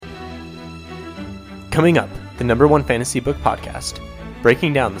Coming up, the number one fantasy book podcast,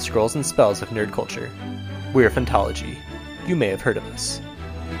 breaking down the scrolls and spells of nerd culture. We're Phantology. You may have heard of us.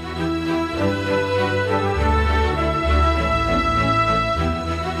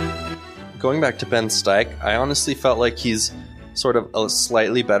 Going back to Ben Steik, I honestly felt like he's sort of a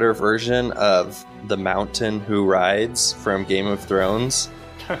slightly better version of the mountain who rides from Game of Thrones.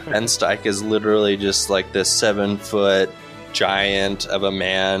 Ben Steik is literally just like this 7-foot giant of a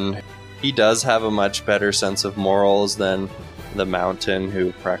man. He does have a much better sense of morals than the mountain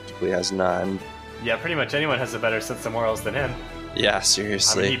who practically has none. Yeah, pretty much anyone has a better sense of morals than him. Yeah,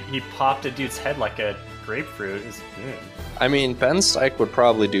 seriously. I mean, he popped a dude's head like a grapefruit. I mean, Ben Steik would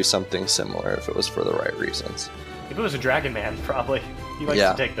probably do something similar if it was for the right reasons. If it was a Dragon Man, probably. He likes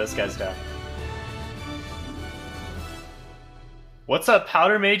to take those guys down. What's up,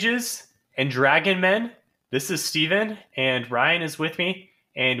 Powder Mages and Dragon Men? This is Steven, and Ryan is with me,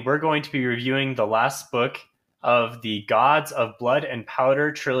 and we're going to be reviewing the last book of the Gods of Blood and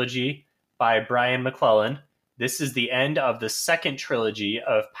Powder trilogy by Brian McClellan. This is the end of the second trilogy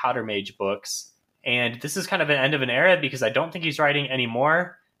of Powder Mage books, and this is kind of an end of an era because I don't think he's writing any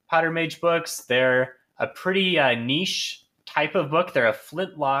more Powder Mage books. They're a pretty niche type of book. They're a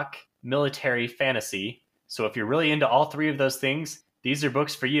flintlock military fantasy. So if you're really into all three of those things, these are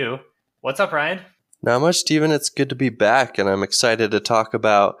books for you. What's up, Ryan? Not much, Steven. It's good to be back, and I'm excited to talk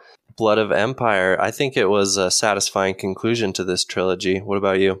about Blood of Empire. I think it was a satisfying conclusion to this trilogy. What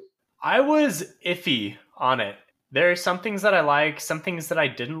about you? I was iffy on it. There are some things that I like, some things that I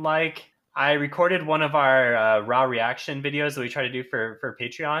didn't like. I recorded one of our raw reaction videos that we try to do for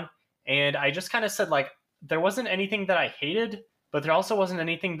Patreon, and I just kind of said, like, there wasn't anything that I hated, but there also wasn't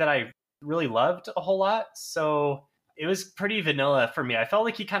anything that I really loved a whole lot. So it was pretty vanilla for me. I felt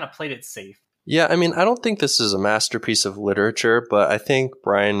like he kind of played it safe. Yeah, I mean, I don't think this is a masterpiece of literature, but I think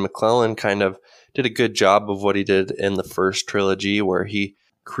Brian McClellan kind of did a good job of what he did in the first trilogy, where he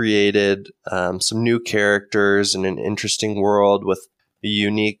created some new characters and an interesting world with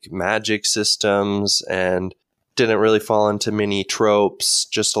unique magic systems and didn't really fall into many tropes,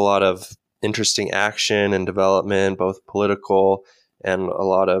 just a lot of interesting action and development, both political and a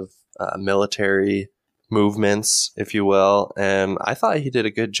lot of military movements, if you will. And I thought he did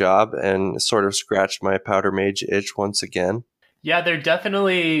a good job and sort of scratched my Powder Mage itch once again. Yeah, they're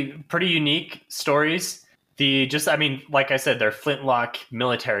definitely pretty unique stories. Like I said, they're flintlock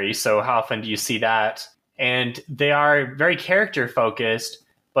military, so how often do you see that? And they are very character focused,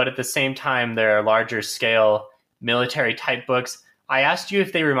 but at the same time, they're larger scale military type books. I asked you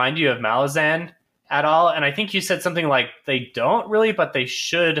if they remind you of Malazan at all, and I think you said something like they don't really, but they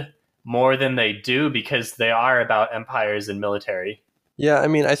should more than they do because they are about empires and military. Yeah, I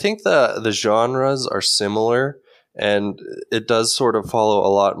mean, I think the genres are similar, and it does sort of follow a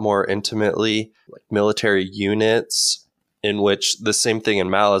lot more intimately like military units, in which the same thing in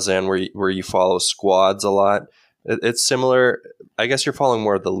Malazan where you follow squads a lot. It's similar. I guess you're following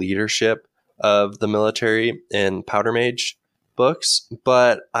more of the leadership of the military in Powder Mage books,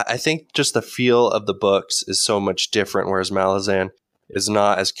 but I think just the feel of the books is so much different, whereas Malazan is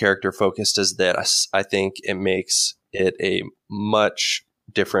not as character focused as this. I think it makes it a much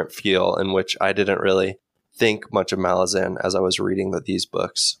different feel, in which I didn't really think much of Malazan as I was reading these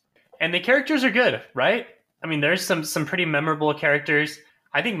books. And the characters are good, right? I mean, there's some pretty memorable characters.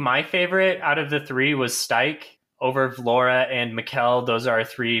 I think my favorite out of the three was Steik over Vlora and Mikkel. Those are our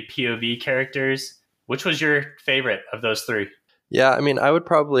three POV characters. Which was your favorite of those three? Yeah, I mean, I would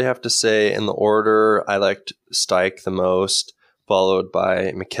probably have to say in the order, I liked Steik the most, followed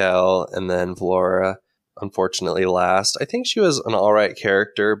by Mikkel, and then Vlora, unfortunately, last. I think she was an alright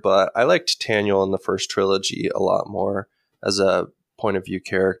character, but I liked Taniel in the first trilogy a lot more as a point of view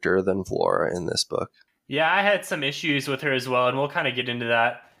character than Vlora in this book. Yeah, I had some issues with her as well, and we'll kind of get into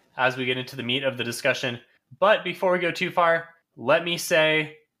that as we get into the meat of the discussion. But before we go too far, let me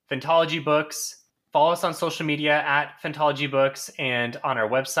say, Phantology Books. Follow us on social media at Phantology Books and on our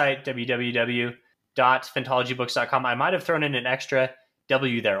website, www.phantologybooks.com. I might have thrown in an extra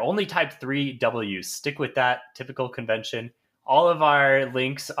W there. Only type 3 Ws. Stick with that typical convention. All of our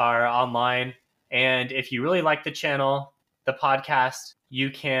links are online. And if you really like the channel, the podcast,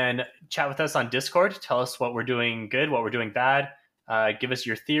 you can chat with us on Discord. Tell us what we're doing good, what we're doing bad. Give us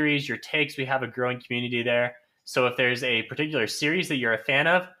your theories, your takes. We have a growing community there. So if there's a particular series that you're a fan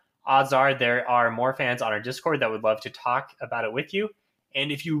of, odds are there are more fans on our Discord that would love to talk about it with you.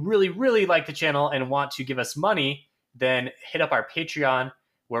 And if you really, really like the channel and want to give us money, then hit up our Patreon,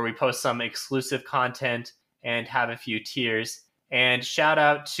 where we post some exclusive content and have a few tiers. And shout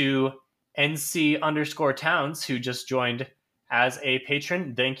out to NC_Towns, who just joined as a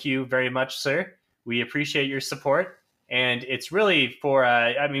patron. Thank you very much, sir. We appreciate your support. And it's really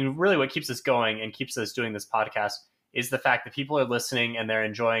really what keeps us going and keeps us doing this podcast is the fact that people are listening and they're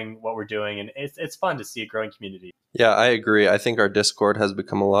enjoying what we're doing. And it's fun to see a growing community. Yeah, I agree. I think our Discord has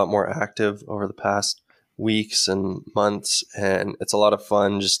become a lot more active over the past weeks and months, and it's a lot of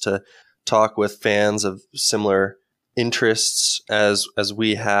fun just to talk with fans of similar interests as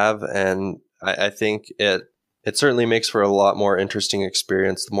we have. And I think it certainly makes for a lot more interesting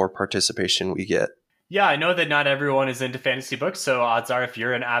experience the more participation we get. Yeah, I know that not everyone is into fantasy books, so odds are if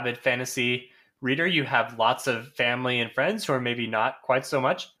you're an avid fantasy reader, you have lots of family and friends who are maybe not quite so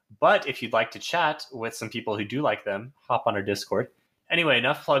much. But if you'd like to chat with some people who do like them, hop on our Discord. Anyway,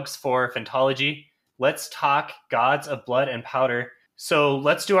 enough plugs for Phantology. Let's talk Gods of Blood and Powder. So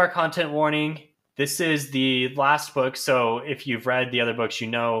let's do our content warning. This is the last book, so if you've read the other books, you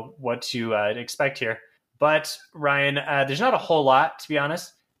know what to expect here. But Ryan, there's not a whole lot, to be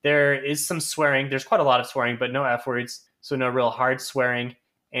honest. There is some swearing. There's quite a lot of swearing, but no F words, so no real hard swearing.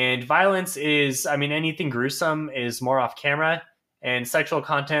 And violence is, anything gruesome is more off camera. And sexual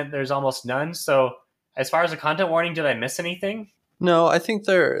content, there's almost none. So as far as a content warning, did I miss anything? No, I think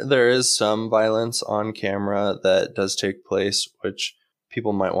there is some violence on camera that does take place, which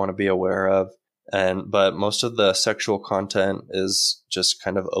people might want to be aware of. But most of the sexual content is just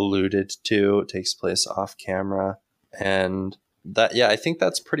kind of alluded to. It takes place off camera. And I think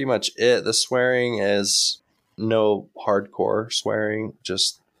that's pretty much it. The swearing is no hardcore swearing,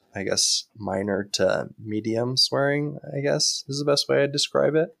 just, I guess, minor to medium swearing, I guess, is the best way I'd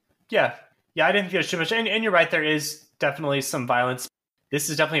describe it. Yeah, I didn't think there's too much. And you're right, there is definitely some violence. This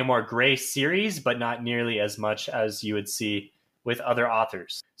is definitely a more gray series, but not nearly as much as you would see with other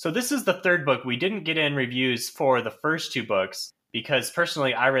authors. So this is the third book. We didn't get in reviews for the first two books because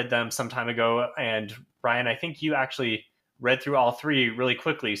personally I read them some time ago. And Ryan, I think you actually read through all three really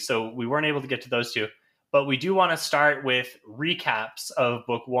quickly, so we weren't able to get to those two. But we do want to start with recaps of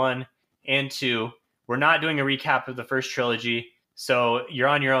book 1 and 2. We're not doing a recap of the first trilogy, so you're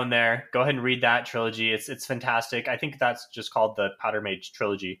on your own there. Go ahead and read that trilogy. It's fantastic. I think that's just called the Powder Mage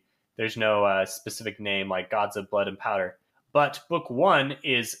trilogy. There's no specific name like Gods of Blood and Powder. But book 1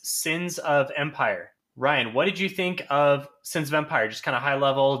 is Sins of Empire. Ryan, what did you think of Sins of Empire? Just kind of high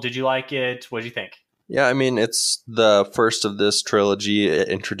level. Did you like it? What did you think? Yeah, it's the first of this trilogy. It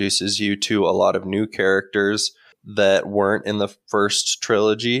introduces you to a lot of new characters that weren't in the first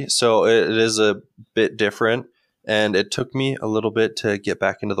trilogy. So it is a bit different, and it took me a little bit to get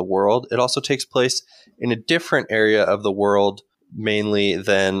back into the world. It also takes place in a different area of the world, mainly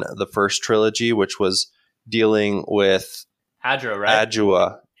than the first trilogy, which was dealing with Adra, right?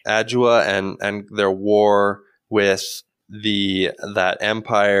 Adua and their war with that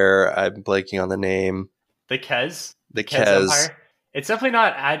empire. I'm blanking on the name. The Kez? The Kez Empire? It's definitely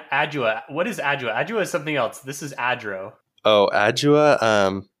not Adua. What is Adua? Adua is something else. This is Adro. Oh,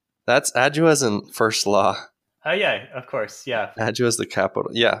 Adua. That's Adua's in First Law. Oh, yeah, of course. Yeah. Adua's the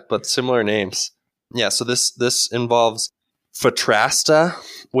capital. Yeah, but similar names. Yeah, so this involves Fatrasta,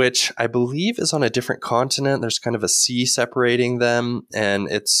 which I believe is on a different continent. There's kind of a sea separating them, and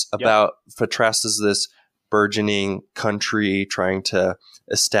it's about Fatrasta's this burgeoning country trying to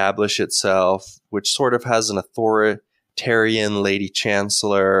establish itself, which sort of has an authoritarian lady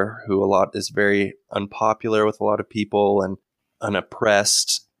chancellor who is very unpopular with a lot of people, and an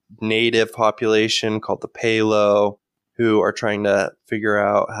oppressed native population called the Palo, who are trying to figure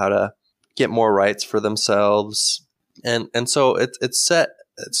out how to get more rights for themselves. And so it's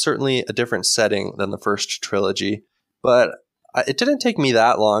certainly a different setting than the first trilogy, but it didn't take me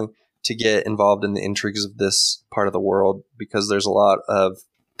that long to get involved in the intrigues of this part of the world, because there's a lot of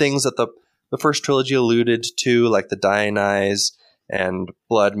things that the first trilogy alluded to, like the Dionyse and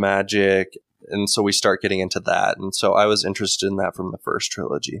blood magic. And so we start getting into that. And so I was interested in that from the first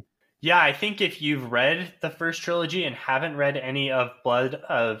trilogy. Yeah, I think if you've read the first trilogy and haven't read any of Blood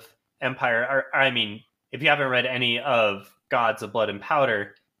of Empire, if you haven't read any of Gods of Blood and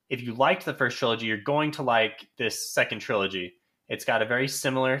Powder, if you liked the first trilogy, you're going to like this second trilogy. It's got a very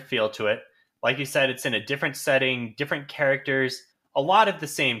similar feel to it. Like you said, it's in a different setting, different characters. A lot of the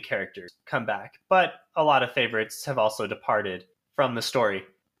same characters come back, but a lot of favorites have also departed from the story.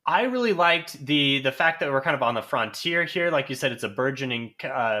 I really liked the fact that we're kind of on the frontier here. Like you said, it's a burgeoning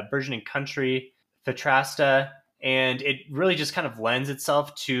country, Fatrasta, and it really just kind of lends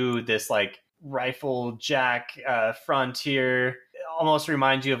itself to this like rifle jack frontier. It almost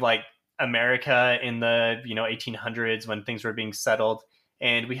reminds you of like America in the 1800s when things were being settled.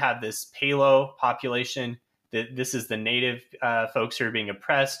 And we have this Palo population. This is the native folks who are being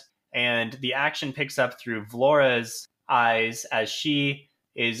oppressed. And the action picks up through Vlora's eyes as she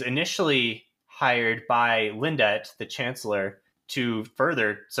is initially hired by Lindet, the Chancellor, to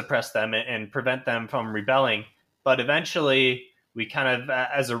further suppress them and prevent them from rebelling. But eventually, we kind of,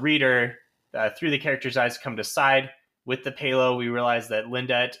 as a reader, through the character's eyes, come to side with the Palo. We realize that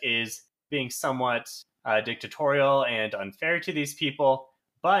Lindet is being somewhat dictatorial and unfair to these people.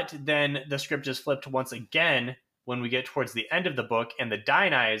 But then the script is flipped once again when we get towards the end of the book and the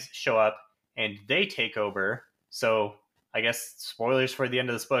Dynais show up and they take over. So I guess spoilers for the end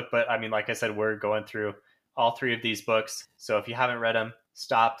of this book, but I mean, like I said, we're going through all 3 of these books. So if you haven't read them,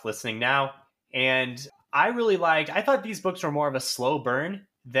 stop listening now. And I thought these books were more of a slow burn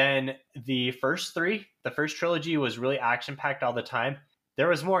than the first 3. The first trilogy was really action-packed all the time. There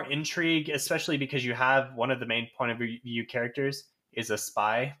was more intrigue, especially because you have one of the main point of view characters is a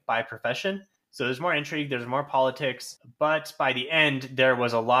spy by profession. So there's more intrigue, there's more politics, but by the end, there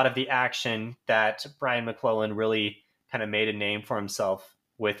was a lot of the action that Brian McClellan really kind of made a name for himself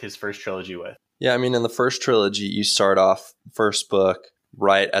with his first trilogy with. Yeah, I mean, in the first trilogy, you start off first book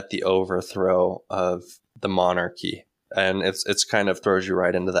right at the overthrow of the monarchy. And it's kind of throws you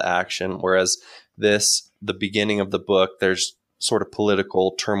right into the action. Whereas the beginning of the book, there's sort of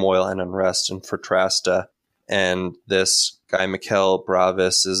political turmoil and unrest in Fertrasta. And this guy, Mikhail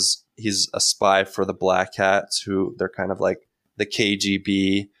Bravis, he's a spy for the Black Hats, who they're kind of like the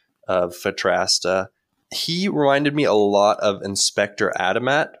KGB of Fertrasta. He reminded me a lot of Inspector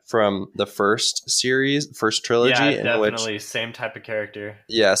Adamat from the first trilogy. Yeah, definitely. Same type of character.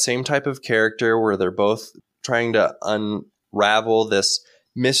 Yeah, same type of character where they're both trying to unravel this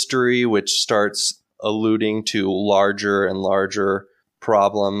mystery, which starts alluding to larger and larger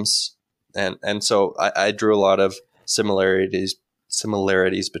problems. And so I drew a lot of similarities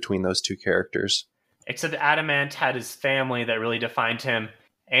between those 2 characters. Except Adamant had his family that really defined him.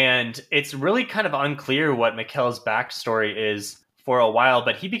 And it's really kind of unclear what Mikhail's backstory is for a while,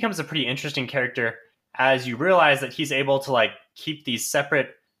 but he becomes a pretty interesting character as you realize that he's able to keep these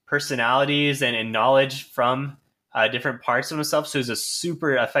separate personalities and knowledge from different parts of himself. So he's a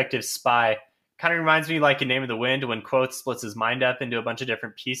super effective spy. Kind of reminds me like in Name of the Wind when Quoth splits his mind up into a bunch of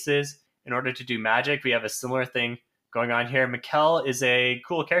different pieces in order to do magic. We have a similar thing going on here. Mikhail is a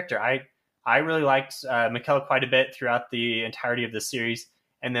cool character. I really liked Mikhail quite a bit throughout the entirety of the series.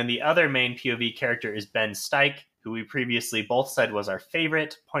 And then the other main POV character is Ben Steik, who we previously both said was our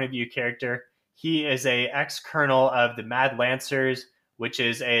favorite point of view character. He is a ex-colonel of the Mad Lancers, which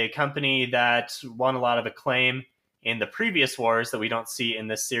is a company that won a lot of acclaim in the previous wars that we don't see in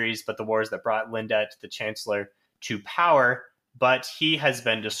this series, but the wars that brought Lindet, the Chancellor, to power. But he has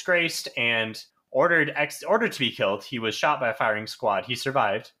been disgraced and ordered to be killed. He was shot by a firing squad. He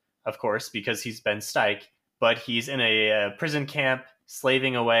survived, of course, because he's Ben Steik, but he's in a prison camp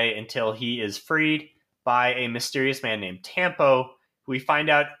slaving away until he is freed by a mysterious man named Tampo, who we find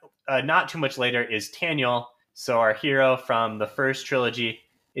out not too much later is Taniel. So our hero from the first trilogy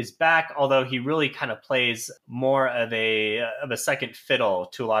is back, although he really kind of plays more of a second fiddle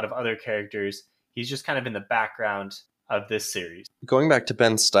to a lot of other characters. He's just kind of in the background of this series. Going back to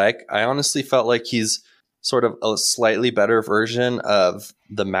Ben Steik, I honestly felt like he's sort of a slightly better version of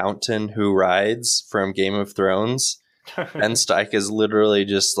the Mountain Who Rides from Game of Thrones. Ben Steik is literally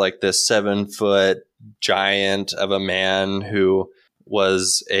just like this 7-foot giant of a man who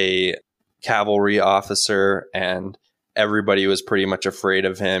was a cavalry officer and everybody was pretty much afraid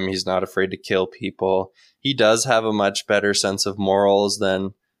of him. He's not afraid to kill people. He does have a much better sense of morals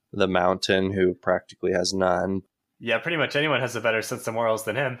than the Mountain, who practically has none. Yeah, pretty much anyone has a better sense of morals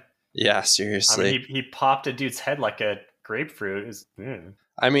than him. Yeah, seriously. I mean, he popped a dude's head like a grapefruit.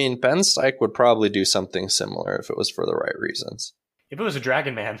 I mean, Ben Steik would probably do something similar if it was for the right reasons. If it was a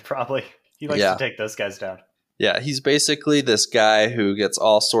Dragon Man, probably. He likes to take those guys down. Yeah, he's basically this guy who gets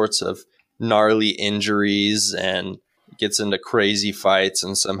all sorts of gnarly injuries and gets into crazy fights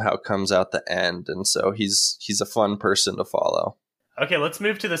and somehow comes out the end. And so he's a fun person to follow. Okay, let's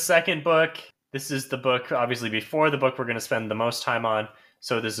move to the second book. This is the book, obviously, before the book we're going to spend the most time on.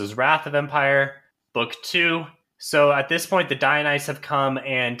 So this is Wrath of Empire, book 2. So at this point, the Dynais have come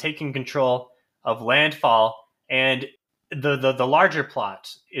and taken control of Landfall, and the larger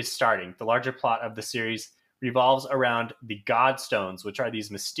plot is starting. The larger plot of the series revolves around the Godstones, which are these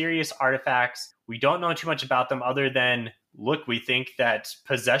mysterious artifacts. We don't know too much about them other than, look, we think that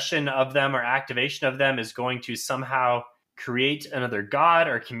possession of them or activation of them is going to somehow create another god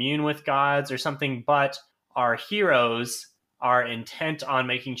or commune with gods or something, but our heroes are intent on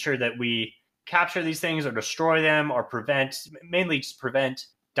making sure that we capture these things or destroy them or mainly just prevent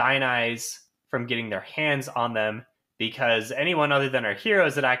Dynais from getting their hands on them, because anyone other than our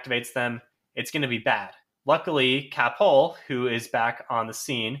heroes that activates them, it's going to be bad. Luckily, Capol, who is back on the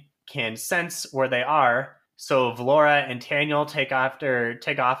scene, can sense where they are. So Vlora and Taniel take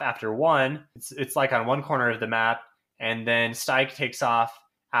off after one. It's like on one corner of the map, and then Styke takes off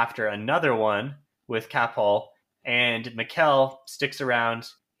after another one with Capol, and Mikkel sticks around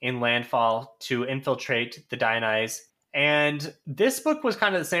in Landfall to infiltrate the Dionyse. And this book was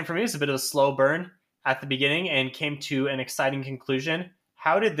kind of the same for me. It was a bit of a slow burn at the beginning and came to an exciting conclusion.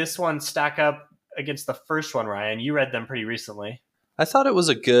 How did this one stack up against the first one, Ryan? You read them pretty recently. I thought it was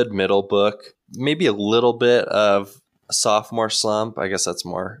a good middle book. Maybe a little bit of a sophomore slump. I guess that's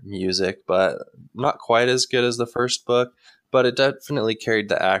more music, but not quite as good as the first book. But it definitely carried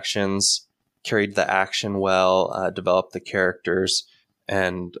the action well, developed the characters,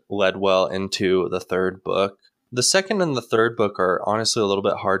 and led well into the third book. The second and the third book are honestly a little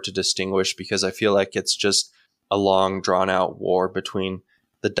bit hard to distinguish because I feel like it's just a long, drawn-out war between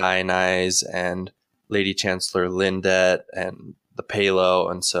the Dionyse and Lady Chancellor Lindet and the Palo,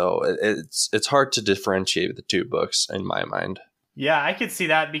 and so it's hard to differentiate the two books in my mind. Yeah, I could see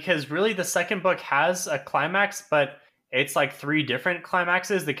that because really the second book has a climax, but it's like 3 different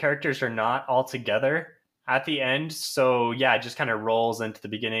climaxes. The characters are not all together at the end, so yeah, it just kind of rolls into the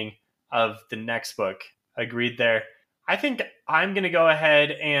beginning of the next book. Agreed there. I think I'm going to go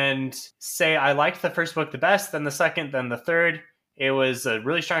ahead and say I liked the first book the best, then the second, then the third. It was a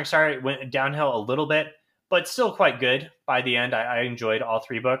really strong start. It went downhill a little bit, but still quite good by the end. I enjoyed all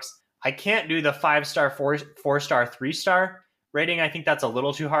 3 books. I can't do the 5-star, 4-star, 3-star rating. I think that's a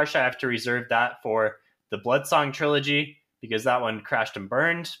little too harsh. I have to reserve that for the Bloodsong trilogy because that one crashed and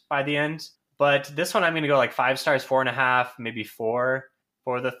burned by the end. But this one I'm going to go like 5 stars, 4.5, maybe 4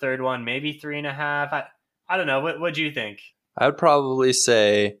 for the third one, maybe 3.5. I don't know. What do you think? I would probably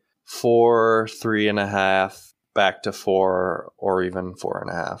say 4, 3.5, back to 4, or even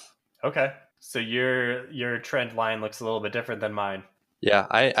 4.5. Okay. So your trend line looks a little bit different than mine. Yeah,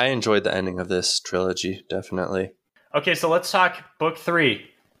 I enjoyed the ending of this trilogy, definitely. Okay, so let's talk book 3.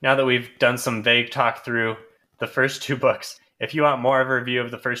 Now that we've done some vague talk through the first 2 books. If you want more of a review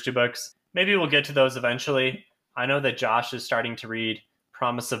of the first 2 books, maybe we'll get to those eventually. I know that Josh is starting to read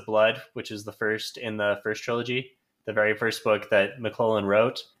Promise of Blood, which is the first in the first trilogy, the very first book that McClellan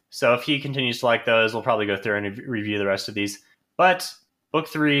wrote. So if he continues to like those, we'll probably go through and review the rest of these. But book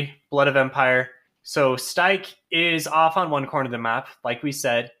 3, Blood of Empire. So Styke is off on one corner of the map, like we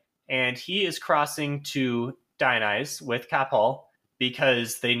said, and he is crossing to Dionyse with Capol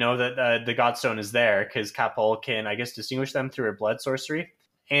because they know that the Godstone is there because Capol can, I guess, distinguish them through her blood sorcery.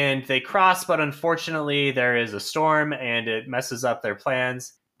 And they cross, but unfortunately there is a storm and it messes up their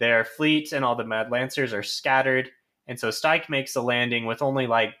plans. Their fleet and all the Mad Lancers are scattered. And so Styke makes a landing with only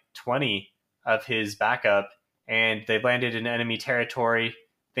like 20 of his backup. And they've landed in enemy territory.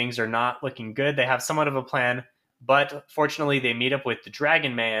 Things are not looking good. They have somewhat of a plan. But fortunately, they meet up with the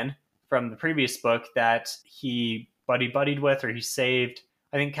Dragon Man from the previous book that he buddied with, or he saved.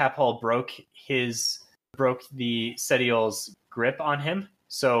 I think Capol broke the Setiol's grip on him.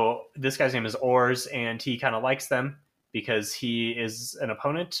 So this guy's name is Ors, and he kind of likes them because he is an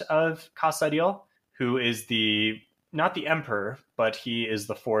opponent of Ka-Setiol, who is not the Emperor, but he is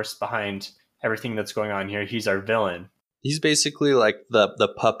the force behind everything that's going on here. He's our villain. He's basically like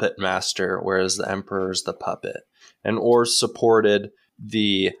the puppet master, whereas the Emperor's the puppet. And Ors supported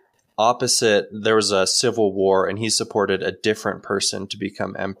the opposite. There was a civil war, and he supported a different person to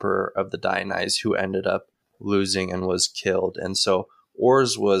become Emperor of the Dionyse, who ended up losing and was killed. And so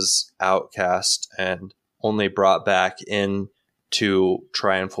Ors was outcast and only brought back in to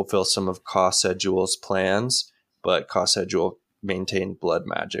try and fulfill some of Ka-Setiol's plans, but Ka-Setiol maintained blood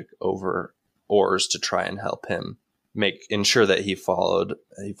magic over Ors to try and help him ensure that he followed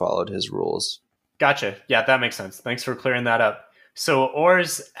his rules. Gotcha. Yeah, that makes sense. Thanks for clearing that up. So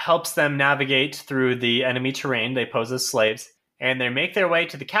Ors helps them navigate through the enemy terrain they pose as slaves, and they make their way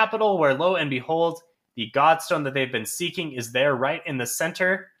to the capital where, lo and behold, the Godstone that they've been seeking is there right in the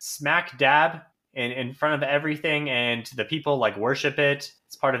center, smack dab in front of everything, and the people like worship it.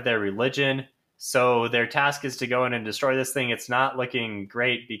 It's part of their religion. So their task is to go in and destroy this thing. It's not looking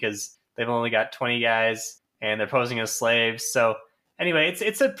great because they've only got 20 guys and they're posing as slaves. So anyway,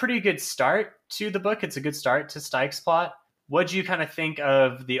 it's a pretty good start to the book. It's a good start to Styke's plot. What do you kind of think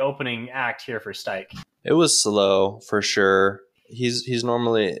of the opening act here for Styke? It was slow for sure. He's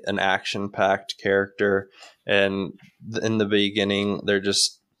normally an action-packed character, and in the beginning they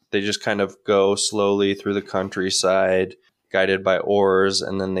just kind of go slowly through the countryside, guided by Ors,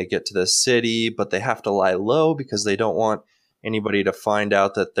 and then they get to the city, but they have to lie low because they don't want anybody to find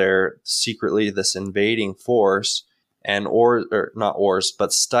out that they're secretly this invading force. and not Ors, but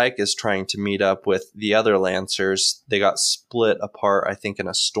Stike is trying to meet up with the other Lancers. They got split apart, I think, in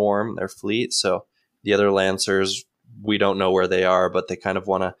a storm, their fleet. So the other Lancers, we don't know where they are, but they kind of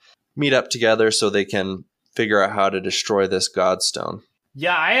want to meet up together so they can figure out how to destroy this Godstone.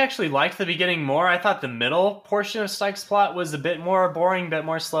 Yeah, I actually liked the beginning more. I thought the middle portion of Stike's plot was a bit more boring, a bit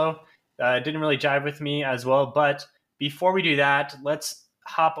more slow. It didn't really jive with me as well. But before we do that, let's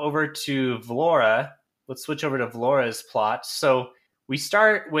hop over to Vlora. Let's switch over to Vlora's plot. So we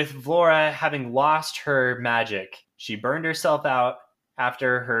start with Vlora having lost her magic. She burned herself out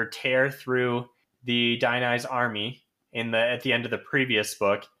after her tear through the Diony's army at the end of the previous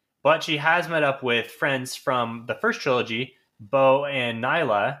book. But she has met up with friends from the first trilogy, Bo and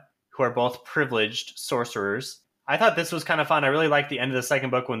Nyla, who are both privileged sorcerers. I thought this was kind of fun. I really liked the end of the second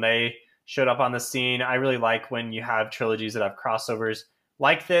book when they showed up on the scene. I really like when you have trilogies that have crossovers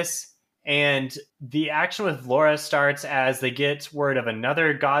like this. And the action with Vlora starts as they get word of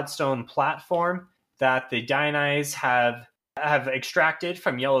another Godstone platform that the Diony's have extracted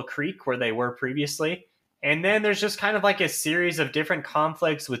from Yellow Creek, where they were previously. And then there's just kind of like a series of different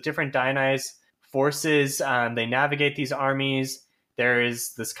conflicts with different Diony's forces. They navigate these armies. There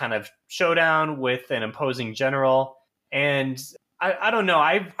is this kind of showdown with an opposing general. And I don't know.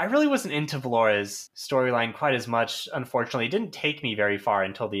 I really wasn't into Vlora's storyline quite as much, unfortunately. It didn't take me very far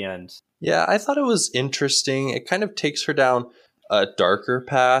until the end. Yeah, I thought it was interesting. It kind of takes her down a darker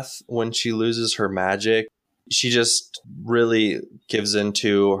path when she loses her magic. She just really gives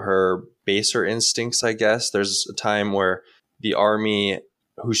into her baser instincts, I guess. There's a time where the army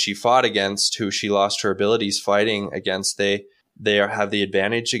who she fought against, who she lost her abilities fighting against, they have the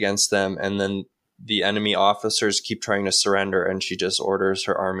advantage against them, and then the enemy officers keep trying to surrender, and she just orders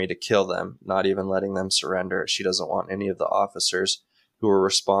her army to kill them, not even letting them surrender. She doesn't want any of the officers who were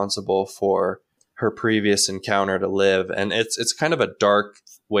responsible for her previous encounter to live. And it's kind of a dark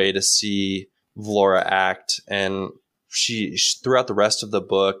way to see Vlora act. And she throughout the rest of the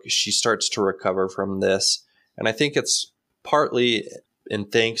book, she starts to recover from this. And I think it's partly in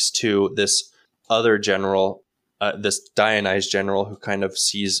thanks to this other general, this Diony's general, who kind of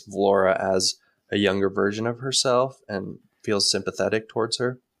sees Vlora as a younger version of herself and feels sympathetic towards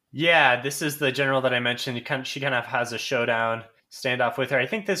her. Yeah, this is the general that I mentioned. She kind of has a showdown standoff with her. I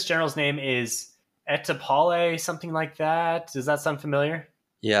think this general's name is Etapale, something like that. Does that sound familiar?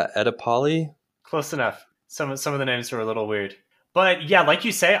 Yeah, Etapale. Close enough. Some of the names were a little weird. But yeah, like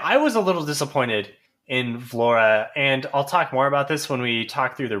you say, I was a little disappointed in Vlora, and I'll talk more about this when we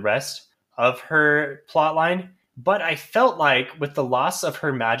talk through the rest of her plotline. But I felt like with the loss of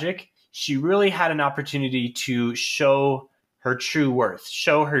her magic, she really had an opportunity to show her true worth,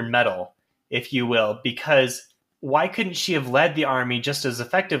 show her mettle, if you will, because why couldn't she have led the army just as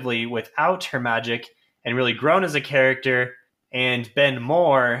effectively without her magic and really grown as a character and been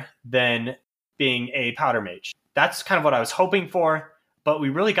more than being a powder mage? That's kind of what I was hoping for, but we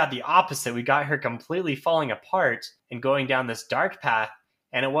really got the opposite. We got her completely falling apart and going down this dark path,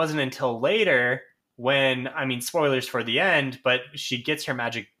 and it wasn't until later when, spoilers for the end, but she gets her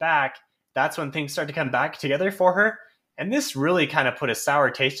magic back, that's when things start to come back together for her. And this really kind of put a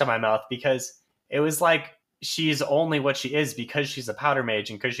sour taste in my mouth, because it was like she's only what she is because she's a powder mage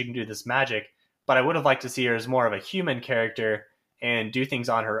and because she can do this magic. But I would have liked to see her as more of a human character and do things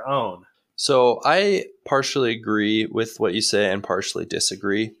on her own. So I partially agree with what you say and partially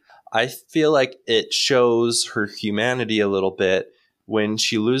disagree. I feel like it shows her humanity a little bit. When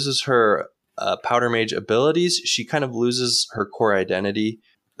she loses her powder mage abilities, she kind of loses her core identity.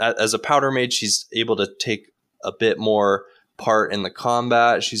 As a powder mage, she's able to take a bit more part in the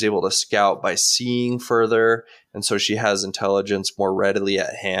combat. She's able to scout by seeing further, and so she has intelligence more readily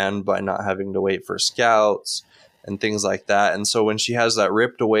at hand by not having to wait for scouts and things like that. And so when she has that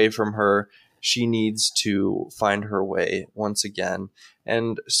ripped away from her, she needs to find her way once again.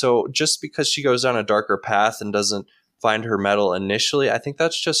 And so just because she goes down a darker path and doesn't find her mettle initially, I think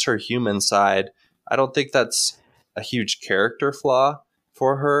that's just her human side. I don't think that's a huge character flaw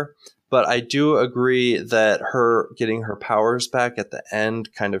for her, but I do agree that her getting her powers back at the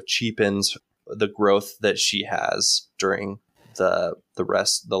end kind of cheapens the growth that she has during the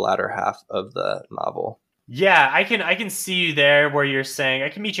latter half of the novel. Yeah, I can see you there where you're saying, I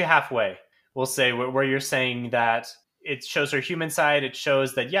can meet you halfway. We'll say where you're saying that it shows her human side. It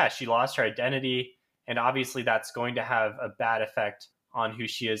shows that, yeah, she lost her identity. And obviously that's going to have a bad effect on who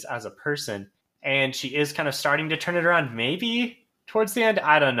she is as a person. And she is kind of starting to turn it around, maybe towards the end.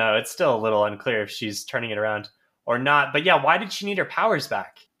 I don't know. It's still a little unclear if she's turning it around or not. But yeah, why did she need her powers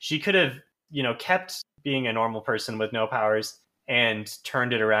back? She could have, kept being a normal person with no powers and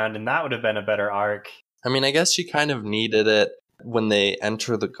turned it around, and that would have been a better arc. I mean, I guess she kind of needed it when they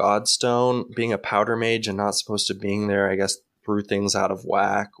enter the Godstone. Being a powder mage and not supposed to being there, I guess, threw things out of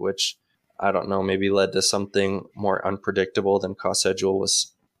whack, which, I don't know, maybe led to something more unpredictable than Cossedule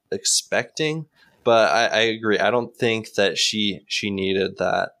was expecting. But I agree. I don't think that she needed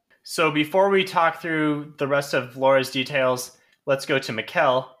that. So before we talk through the rest of Laura's details, let's go to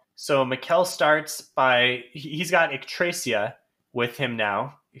Mikkel. So Mikkel starts by, he's got Yggdrasil with him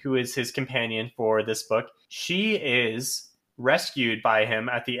now, who is his companion for this book. She is rescued by him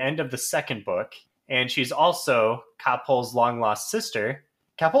at the end of the second book, and she's also Capul's long-lost sister.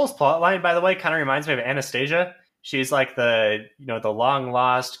 Capul's plotline, by the way, kind of reminds me of Anastasia. She's like the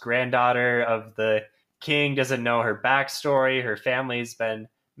long-lost granddaughter of the king, doesn't know her backstory. Her family's been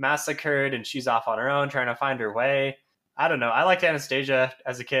massacred, and she's off on her own trying to find her way. I don't know. I liked Anastasia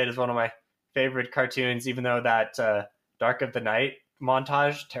as a kid. It's one of my favorite cartoons, even though that Dark of the Night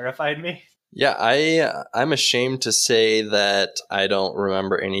montage terrified me. Yeah, I'm ashamed to say that I don't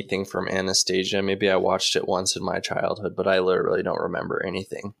remember anything from Anastasia. Maybe I watched it once in my childhood, but I literally don't remember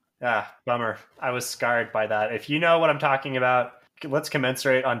anything. Yeah, bummer. I was scarred by that. If you know what I'm talking about, let's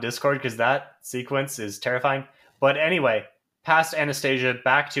commensurate on Discord, because that sequence is terrifying. But anyway, past Anastasia,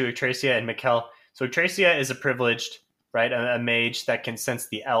 back to Yggdrasil and Mikkel. So Yggdrasil is a privileged, right, a mage that can sense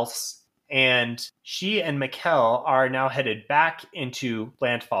the elves. And she and Mikkel are now headed back into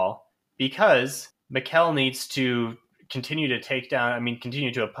Landfall because Mikkel needs to continue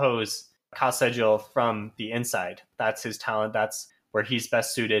to oppose Cossedule from the inside. That's his talent. That's where he's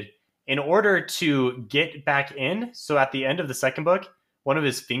best suited. In order to get back in, so at the end of the second book, one of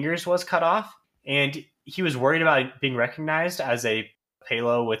his fingers was cut off, and he was worried about being recognized as a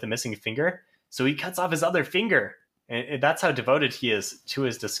Palo with a missing finger. So he cuts off his other finger. And that's how devoted he is to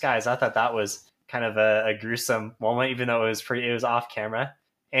his disguise. I thought that was kind of a gruesome moment, even though it was off camera.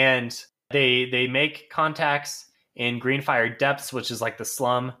 And they make contacts in Greenfire Depths, which is like the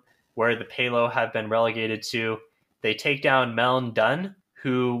slum where the Palo have been relegated to. They take down Meln Dunn,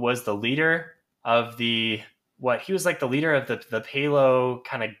 who was the leader of he was like the leader of the Palo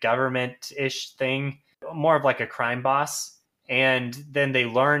kind of government-ish thing, more of like a crime boss. And then they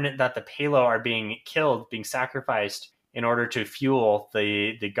learn that the Palo are being killed, being sacrificed in order to fuel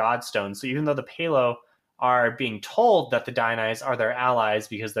the Godstone. So even though the Palo are being told that the Dionyes are their allies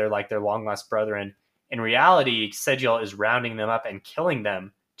because they're like their long-lost brethren, in reality, Cedule is rounding them up and killing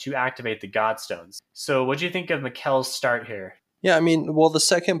them to activate the Godstones. So what do you think of Mikkel's start here? Yeah, I mean, well, the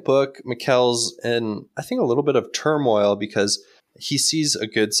second book, Mikkel's in, I think, a little bit of turmoil because he sees a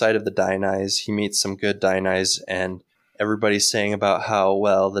good side of the Dionyes. He meets some good Dionyes, and everybody's saying about how,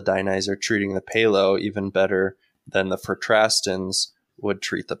 well, the Dionyes are treating the Palo even better than the Fertrastans would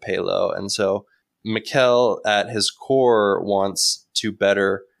treat the Palo. And so Mikkel, at his core, wants to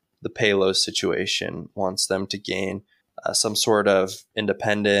better the Palo situation, wants them to gain some sort of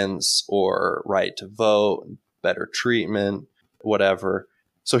independence or right to vote, better treatment, whatever.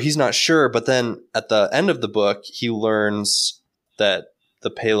 So he's not sure. But then at the end of the book, he learns that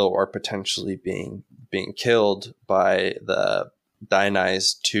the Palo are potentially being killed by the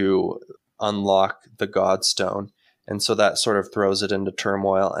Dionyes to unlock the Godstone. And so that sort of throws it into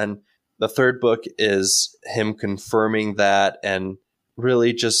turmoil. And the third book is him confirming that and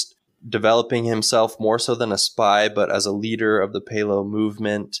really just developing himself more so than a spy, but as a leader of the Palo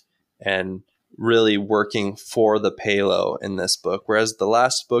movement and really working for the Palo in this book. Whereas the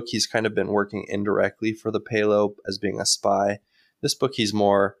last book, he's kind of been working indirectly for the Palo as being a spy. This book, he's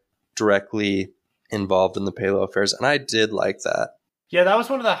more directly involved in the Palo affairs, and I did like that. Yeah, that was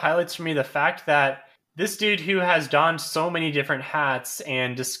one of the highlights for me, the fact that this dude who has donned so many different hats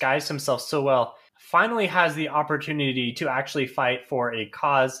and disguised himself so well finally has the opportunity to actually fight for a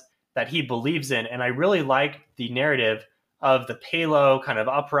cause that he believes in. And I really liked the narrative of the Palo kind of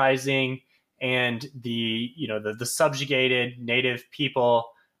uprising, and the subjugated native people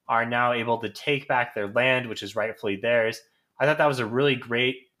are now able to take back their land, which is rightfully theirs. I thought that was a really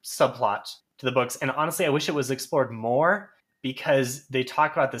great subplot to the books. And honestly, I wish it was explored more, because they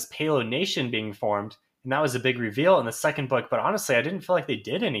talk about this Palo nation being formed, and that was a big reveal in the second book. But honestly, I didn't feel like they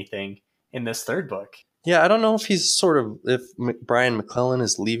did anything in this third book. Yeah, I don't know if Brian McClellan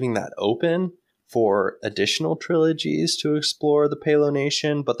is leaving that open for additional trilogies to explore the Palo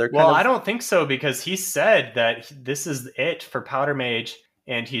nation, but I don't think so, because he said that this is it for Powder Mage,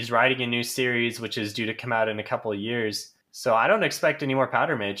 and he's writing a new series which is due to come out in a couple of years. So I don't expect any more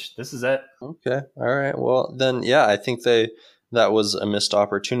Powder Mage. This is it. Okay. All right. Well, then, yeah, I think that was a missed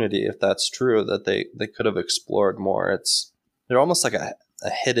opportunity, if that's true, that they could have explored more. They're almost like a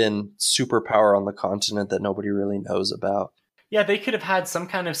hidden superpower on the continent that nobody really knows about. Yeah, they could have had some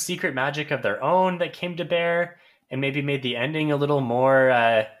kind of secret magic of their own that came to bear, and maybe made the ending a little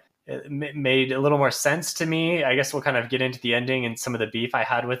more made a little more sense to me. I guess we'll kind of get into the ending and some of the beef I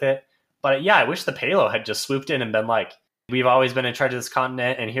had with it. But yeah, I wish the Palo had just swooped in and been like, "We've always been in charge of this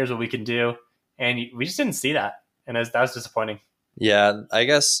continent, and here's what we can do." And we just didn't see that, and that was disappointing. Yeah, I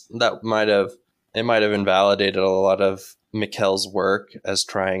guess that might have invalidated a lot of Mikkel's work as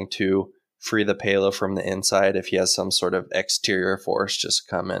trying to free the Palo from the inside if he has some sort of exterior force just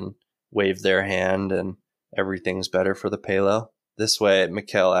come and wave their hand and everything's better for the Palo. This way,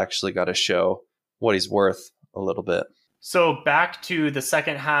 Mikkel actually got to show what he's worth a little bit. So back to the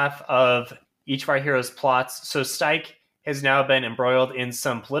second half of each of our heroes' plots. So Stike has now been embroiled in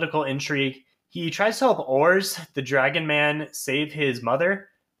some political intrigue. He tries to help Ors, the Dragon Man, save his mother,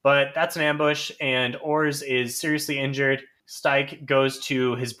 but that's an ambush, and Ors is seriously injured. Stike goes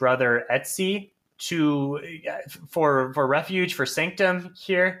to his brother Etsi for refuge, for sanctum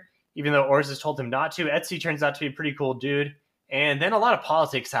here, even though Ors has told him not to. Etsi turns out to be a pretty cool dude. And then a lot of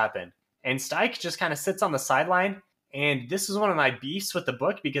politics happen. And Stike just kind of sits on the sideline. And this is one of my beefs with the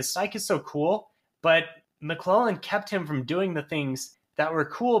book because Stike is so cool, but McClellan kept him from doing the things that were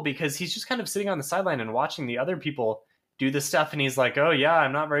cool because he's just kind of sitting on the sideline and watching the other people do the stuff. And he's like, oh yeah,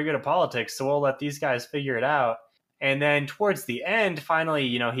 I'm not very good at politics, so we'll let these guys figure it out. And then towards the end, finally,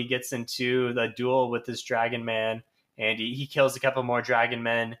 he gets into the duel with this Dragon Man, and he kills a couple more Dragon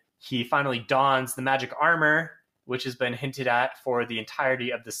Men. He finally dons the magic armor, which has been hinted at for the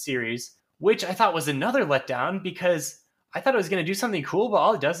entirety of the series, which I thought was another letdown because I thought it was going to do something cool, but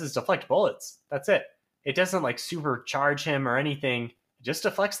all it does is deflect bullets. That's it. It doesn't supercharge him or anything. It just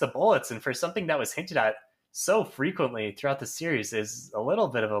deflects the bullets. And for something that was hinted at so frequently throughout the series is a little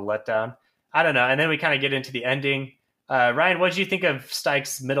bit of a letdown. I don't know. And then we kind of get into the ending. Ryan, what did you think of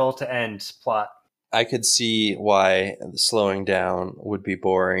Stike's middle to end plot? I could see why slowing down would be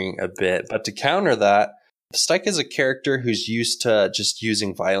boring a bit. But to counter that, Stike is a character who's used to just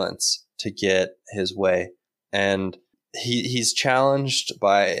using violence to get his way. And he's challenged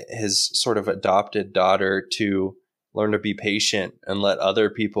by his sort of adopted daughter to learn to be patient and let other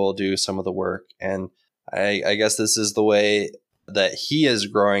people do some of the work. And I guess this is the way that he is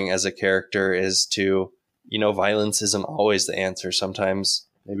growing as a character, is to, violence isn't always the answer. Sometimes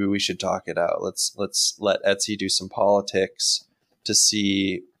maybe we should talk it out. Let's let Etsi do some politics to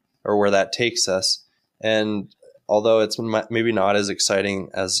see or where that takes us. And although it's maybe not as exciting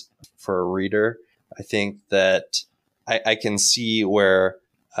as for a reader, I think that I can see where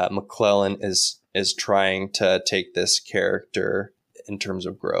McClellan is trying to take this character in terms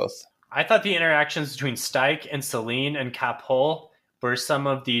of growth. I thought the interactions between Stike and Selene and Capol were some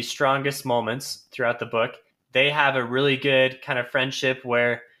of the strongest moments throughout the book. They have a really good kind of friendship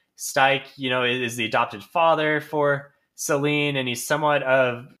where Stike, is the adopted father for Selene, and he's somewhat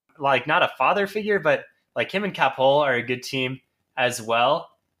of not a father figure, but him and Capol are a good team as well.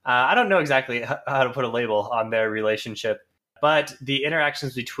 I don't know exactly how to put a label on their relationship, but the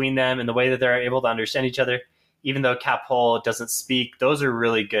interactions between them and the way that they're able to understand each other, even though Capol doesn't speak, those are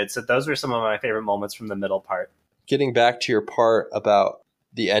really good. So those were some of my favorite moments from the middle part. Getting back to your part about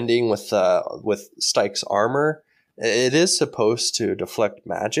the ending with Stike's armor, it is supposed to deflect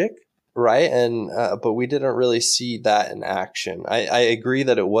magic, right? And but we didn't really see that in action. I agree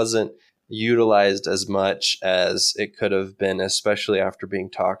that it wasn't utilized as much as it could have been, especially after being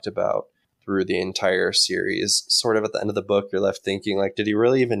talked about through the entire series. Sort of at the end of the book, you're left thinking, did he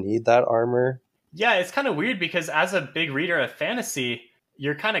really even need that armor? Yeah, it's kind of weird because as a big reader of fantasy,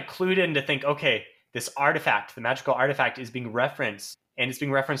 you're kind of clued in to think, okay, this artifact, the magical artifact, is being referenced, and it's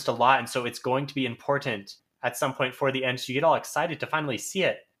being referenced a lot, and so it's going to be important at some point for the end. So you get all excited to finally see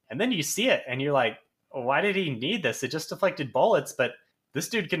it, and then you see it, and you're like, why did he need this? It just deflected bullets, but this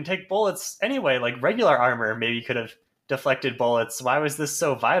dude can take bullets anyway. Regular armor maybe could have deflected bullets. Why was this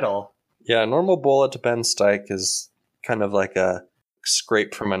so vital? Yeah, a normal bullet to Ben Stike is kind of like a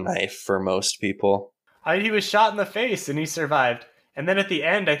scrape from a knife for most people. He was shot in the face and he survived. And then at the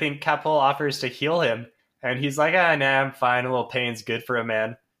end, I think Capol offers to heal him. And he's like, nah, I'm fine. A little pain's good for a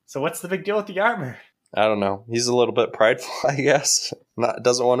man. So what's the big deal with the armor? I don't know. He's a little bit prideful, I guess.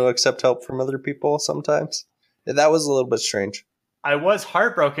 Doesn't want to accept help from other people sometimes. That was a little bit strange. I was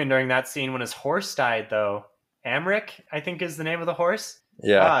heartbroken during that scene when his horse died, though. Amric, I think, is the name of the horse.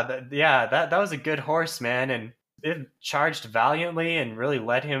 Yeah. That was a good horse, man. And it charged valiantly and really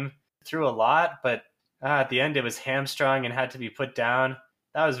led him through a lot. But at the end, it was hamstrung and had to be put down.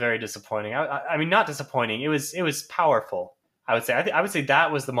 That was very disappointing. I mean, not disappointing. It was powerful, I would say. I would say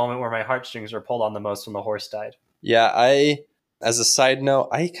that was the moment where my heartstrings were pulled on the most when the horse died. Yeah, as a side note,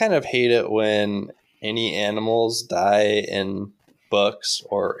 I kind of hate it when any animals die in books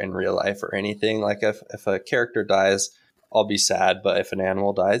or in real life or anything. Like if a character dies, I'll be sad. But if an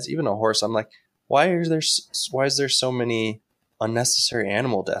animal dies, even a horse, I'm like, why is there so many unnecessary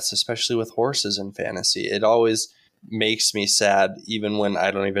animal deaths, especially with horses in fantasy? It always makes me sad, even when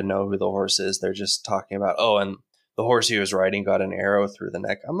I don't even know who the horse is. They're just talking about, oh, and the horse he was riding got an arrow through the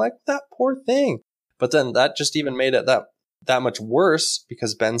neck. I'm like, that poor thing. But then that just even made it that much worse,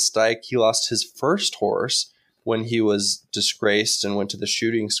 because Ben Steich, he lost his first horse when he was disgraced and went to the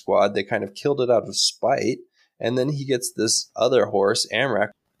shooting squad. They kind of killed it out of spite. And then he gets this other horse,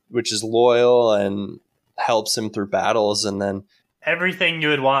 Amrak, which is loyal and helps him through battles. And then everything you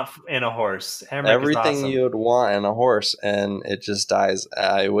would want in a horse. Amrak everything is awesome. you would want in a horse, and it just dies.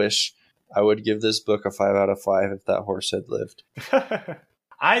 I wish I would give this book a 5 out of 5 if that horse had lived.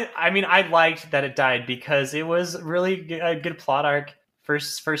 I mean, I liked that it died because it was really a good plot arc for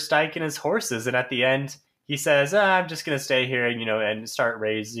Steich and his horses. And at the end, he says, I'm just going to stay here, and start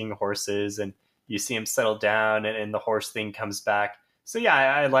raising horses. And you see him settle down, and the horse thing comes back. So yeah,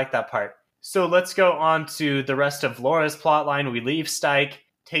 I like that part. So let's go on to the rest of Vlora's plotline. We leave Steich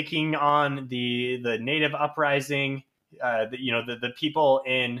taking on the native uprising. The people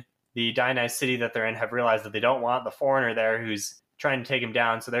in the Dionysus city that they're in have realized that they don't want the foreigner there who's trying to take him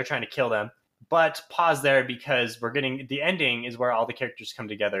down, so they're trying to kill them. But pause there, because we're getting the ending is where all the characters come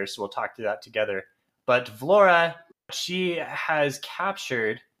together, so we'll talk through that together. But Vlora, she has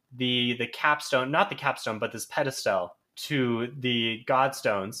captured the capstone, not the capstone, but this pedestal to the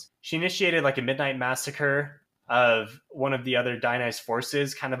Godstones. She initiated like a midnight massacre of one of the other Dionysus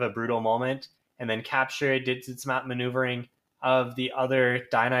forces, kind of a brutal moment, and then captured, did some outmaneuvering of the other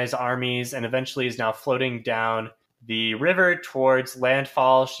Dionysus armies, and eventually is now floating down the river towards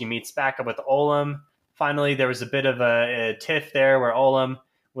landfall. She meets back up with Olam. Finally, there was a bit of a tiff there where Olam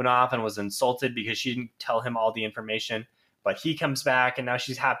went off and was insulted because she didn't tell him all the information. But he comes back, and now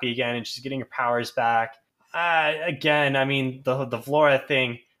she's happy again, and she's getting her powers back. Again, I mean, the Vlora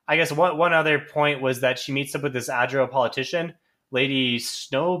thing, I guess one other point was that she meets up with this Adro politician, Lady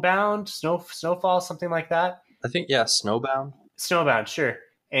Snowfall, something like that. I think, yeah, Snowbound. Snowbound, sure.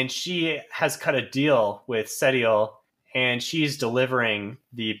 And she has cut a deal with Setiel, and she's delivering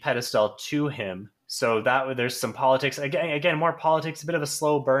the pedestal to him. So that there's some politics. Again, more politics, a bit of a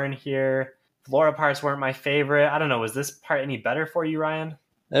slow burn here. Vlora parts weren't my favorite. I don't know, was this part any better for you, Ryan?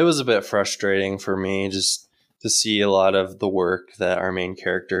 It was a bit frustrating for me just to see a lot of the work that our main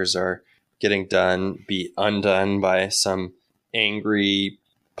characters are getting done be undone by some angry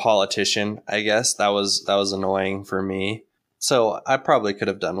politician, I guess. That was annoying for me. So I probably could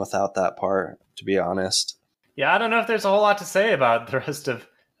have done without that part, to be honest. Yeah, I don't know if there's a whole lot to say about the rest of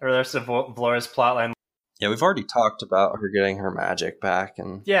Vlora's plotline. Yeah, we've already talked about her getting her magic back,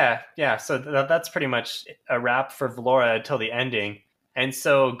 and yeah. So that's pretty much a wrap for Vlora until the ending. And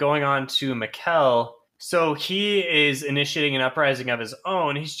so going on to Mikkel, so he is initiating an uprising of his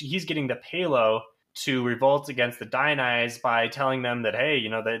own. He's getting the Palo to revolt against the Dionysus by telling them that, hey,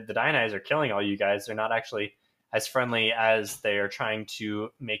 the Dionysus are killing all you guys. They're not actually as friendly as they are trying to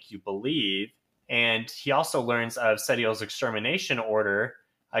make you believe. And he also learns of Setiel's extermination order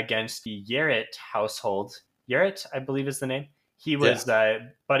against the Yerit household. Yerit, I believe is the name. He was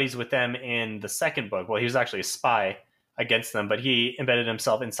buddies with them in the second book. Well, he was actually a spy against them, but he embedded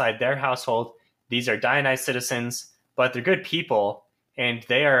himself inside their household. These are Dionysus citizens, but they're good people, and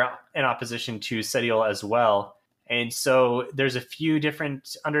they are in opposition to Setiel as well. And so there's a few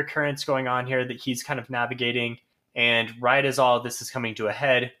different undercurrents going on here that he's kind of navigating. And right as all of this is coming to a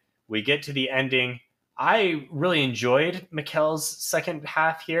head, we get to the ending. I really enjoyed Mikkel's second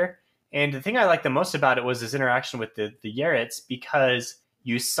half here. And the thing I liked the most about it was his interaction with the Yerits, because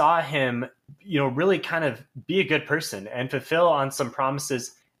you saw him, really kind of be a good person and fulfill on some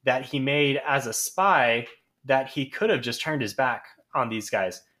promises that he made as a spy that he could have just turned his back on these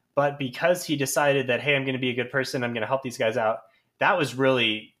guys. But because he decided that, hey, I'm going to be a good person, I'm going to help these guys out, that was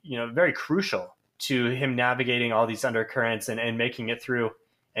really, very crucial to him navigating all these undercurrents and making it through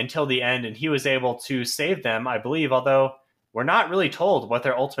until the end. And he was able to save them, I believe, although we're not really told what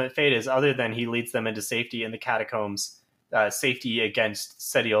their ultimate fate is, other than he leads them into safety in the catacombs, safety against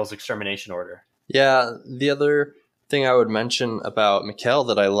Setiel's extermination order. Yeah, the other thing I would mention about Mikkel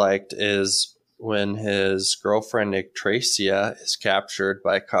that I liked is when his girlfriend Yggdrasil is captured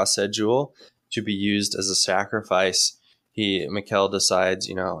by Khosredzul to be used as a sacrifice. Mikkel decides,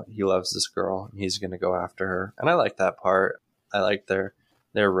 he loves this girl and he's going to go after her. And I like that part. I like their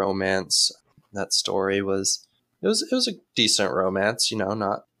romance. That story was a decent romance,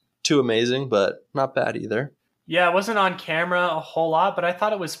 not too amazing, but not bad either. Yeah, it wasn't on camera a whole lot, but I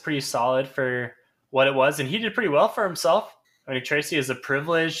thought it was pretty solid for what it was, and he did pretty well for himself. I mean, Tracy is a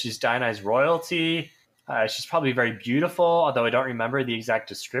privilege. She's Diana's royalty. She's probably very beautiful, although I don't remember the exact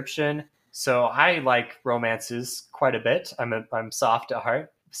description. So I like romances quite a bit. I'm soft at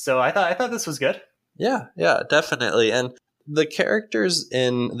heart. So I thought this was good. Yeah, definitely. And the characters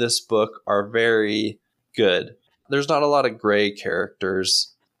in this book are very good. There's not a lot of gray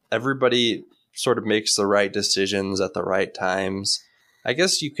characters. Everybody sort of makes the right decisions at the right times. I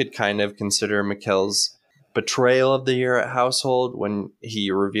guess you could kind of consider Mikkel's betrayal of the Yrrit household when he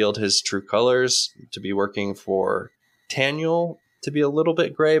revealed his true colors to be working for Taniel to be a little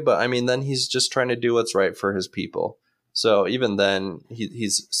bit gray, but I mean, then he's just trying to do what's right for his people. So even then,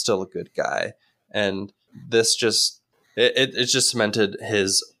 he's still a good guy. And this just, it just cemented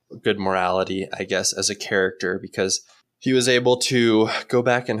his good morality, I guess, as a character, because he was able to go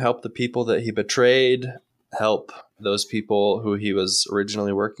back and help the people that he betrayed, help those people who he was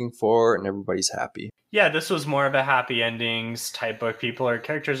originally working for, and everybody's happy. Yeah, this was more of a happy endings type book.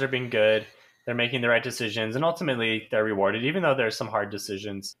 Characters are being good. They're making the right decisions, and ultimately they're rewarded, even though there's some hard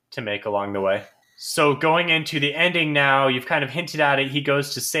decisions to make along the way. So going into the ending now, you've kind of hinted at it. He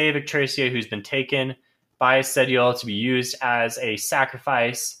goes to save Yggdrasil, who's been taken by Sediel to be used as a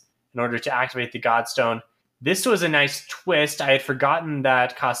sacrifice in order to activate the Godstone. This was a nice twist. I had forgotten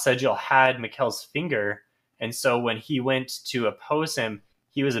that Sediel had Mikkel's finger, and so when he went to oppose him,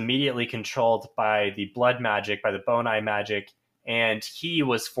 he was immediately controlled by the blood magic, by the bone eye magic, and he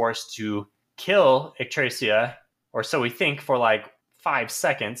was forced to kill Yggdrasil, or so we think, for like 5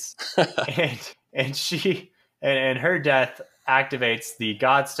 seconds. and her death activates the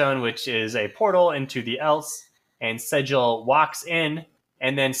Godstone, which is a portal into the Else, and Sediel walks in,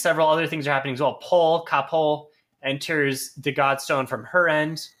 and then several other things are happening as well. Kapol enters the Godstone from her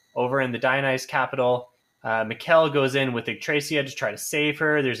end over in the Dionysus capital. Mikkel goes in with Yggdrasil to try to save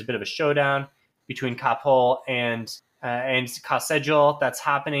her. There's a bit of a showdown between Kapol and Sediel that's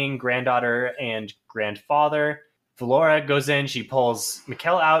happening, granddaughter and grandfather. Vlora goes in, she pulls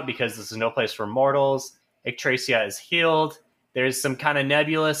Mikkel out because this is no place for mortals. Yggdrasil is healed. There's some kind of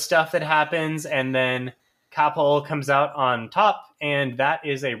nebulous stuff that happens, and then Kapol comes out on top, and that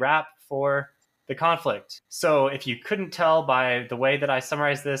is a wrap for the conflict. So if you couldn't tell by the way that I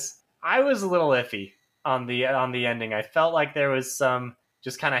summarized this, I was a little iffy on the ending. I felt like there was some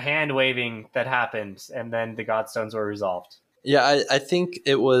just kind of hand waving that happened, and then the Godstones were resolved. Yeah, I think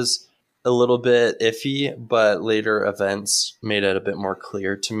it was a little bit iffy, but later events made it a bit more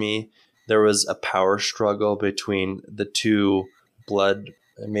clear to me. There was a power struggle between the two blood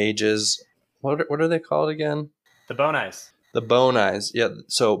mages. What are they called again? The Bone Eyes. The Bone Eyes, yeah.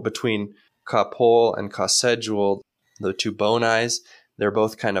 So between Kapol and Sediel, the two Bone Eyes, they're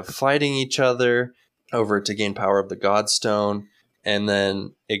both kind of fighting each other over to gain power of the Godstone. And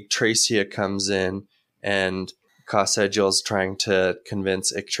then Yggdrasil comes in, and Sediel's trying to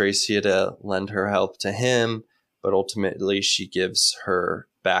convince Yggdrasil to lend her help to him, but ultimately she gives her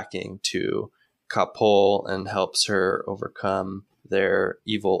backing to Kapol and helps her overcome their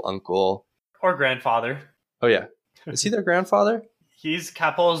evil uncle. Or grandfather. Oh, yeah. Is he their grandfather? He's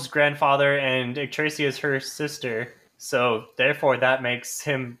Kapol's grandfather, and Yggdrasil is her sister. So therefore, that makes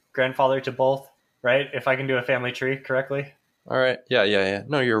him grandfather to both, right? If I can do a family tree correctly. All right. Yeah.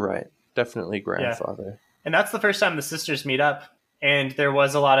 No, you're right. Definitely grandfather. Yeah. And that's the first time the sisters meet up. And there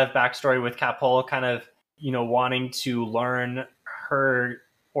was a lot of backstory with Kapol kind of, wanting to learn her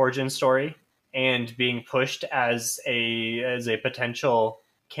origin story and being pushed as a potential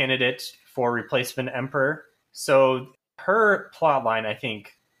candidate for replacement emperor. So her plotline, I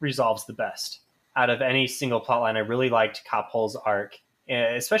think, resolves the best out of any single plotline. I really liked Kapol's arc,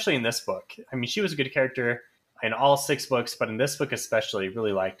 especially in this book. I mean, she was a good character in all 6 books, but in this book especially,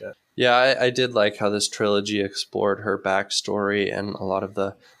 really liked it. Yeah, I did like how this trilogy explored her backstory and a lot of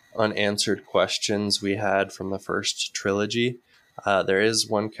the unanswered questions we had from the first trilogy. There is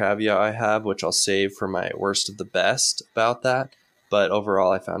one caveat I have, which I'll save for my worst of the best about that, but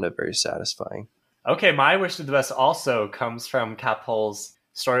overall I found it very satisfying. Okay, my worst of the best also comes from Kapol's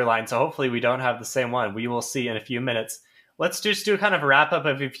storyline, so hopefully we don't have the same one. We will see in a few minutes. Let's just do kind of a wrap-up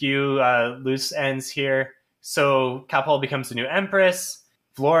of a few loose ends here. So Kapol becomes the new empress.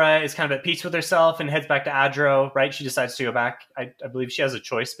 Vlora is kind of at peace with herself and heads back to Adro, right? She decides to go back. I believe she has a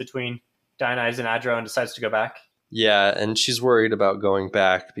choice between Dionysus and Adro and decides to go back. Yeah, and she's worried about going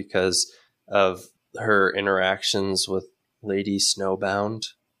back because of her interactions with Lady Snowbound.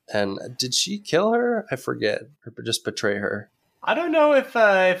 And did she kill her? I forget. Or just betray her? I don't know if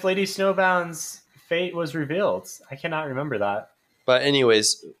Lady Snowbound's fate was revealed. I cannot remember that. But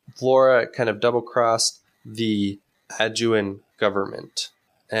anyways, Vlora kind of double-crossed the Ajuan government.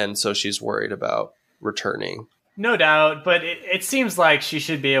 And so she's worried about returning. No doubt, but it seems like she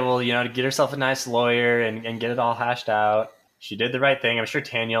should be able, to get herself a nice lawyer and get it all hashed out. She did the right thing. I'm sure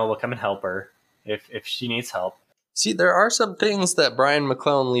Taniel will come and help her if she needs help. See, there are some things that Brian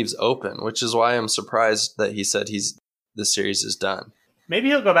McClellan leaves open, which is why I'm surprised that he said the series is done. Maybe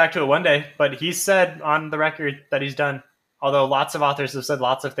he'll go back to it one day, but he said on the record that he's done. Although lots of authors have said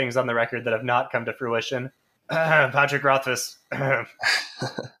lots of things on the record that have not come to fruition. Patrick Rothfuss.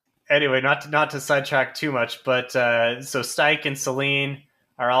 Anyway, not to sidetrack too much, but so Stike and Selene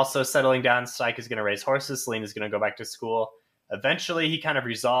are also settling down. Stike is going to raise horses. Selene is going to go back to school. Eventually, he kind of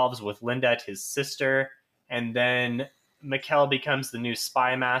resolves with Lindette, his sister, and then Mikkel becomes the new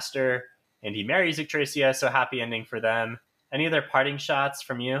spy master, and he marries Yggdrasil, so happy ending for them. Any other parting shots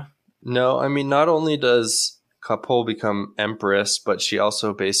from you? No, I mean, not only does Kapol become empress, but she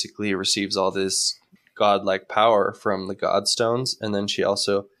also basically receives all this godlike power from the Godstones, and then she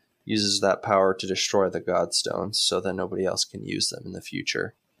also uses that power to destroy the Godstones so that nobody else can use them in the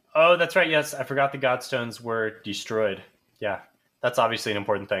future. Oh, that's right. Yes, I forgot the Godstones were destroyed. Yeah, that's obviously an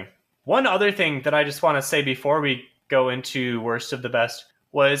important thing. One other thing that I just want to say before we go into worst of the best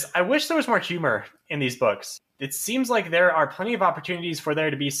was I wish there was more humor in these books. It seems like there are plenty of opportunities for there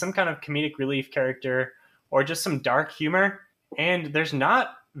to be some kind of comedic relief character or just some dark humor, and there's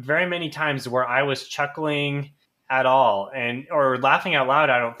not very many times where I was chuckling at all or laughing out loud,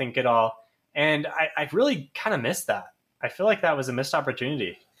 I don't think at all. And I really kind of missed that. I feel like that was a missed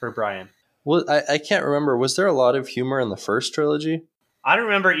opportunity for Brian. Well, I can't remember. Was there a lot of humor in the first trilogy? I don't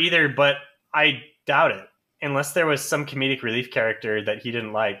remember either, but I doubt it. Unless there was some comedic relief character that he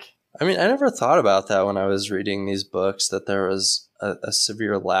didn't like. I mean, I never thought about that when I was reading these books, that there was a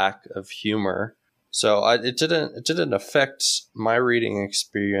severe lack of humor. So it didn't affect my reading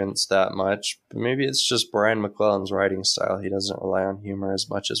experience that much. But maybe it's just Brian McClellan's writing style. He doesn't rely on humor as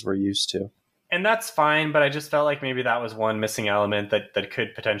much as we're used to. And that's fine, but I just felt like maybe that was one missing element that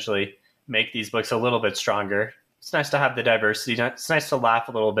could potentially make these books a little bit stronger. It's nice to have the diversity. It's nice to laugh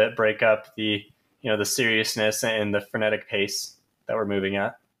a little bit, break up the seriousness and the frenetic pace that we're moving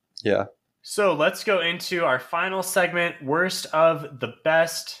at. Yeah. So let's go into our final segment, worst of the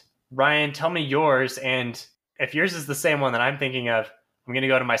best. Ryan, tell me yours, and if yours is the same one that I'm thinking of, I'm going to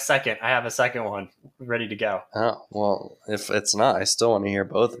go to my second. I have a second one ready to go. Oh, well, if it's not, I still want to hear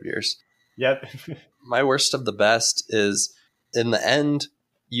both of yours. Yep. My worst of the best is, in the end,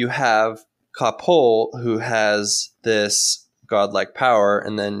 you have Kapol, who has this godlike power,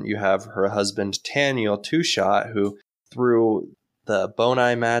 and then you have her husband Taniel Two-Shot, who through the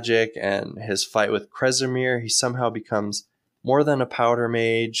Bone-Eye magic and his fight with Kresimir, he somehow becomes more than a powder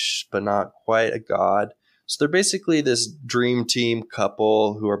mage, but not quite a god. So they're basically this dream team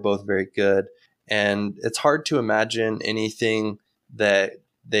couple who are both very good, and it's hard to imagine anything that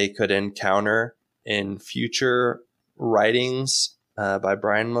they could encounter in future writings by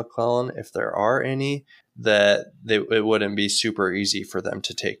Brian McClellan, if there are any, that it wouldn't be super easy for them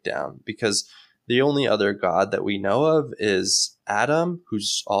to take down, because the only other god that we know of is Adam,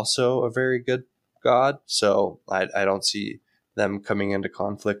 who's also a very good god. So I don't see them coming into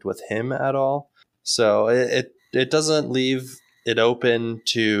conflict with him at all. So it doesn't leave it open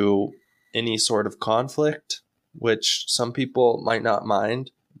to any sort of conflict, which some people might not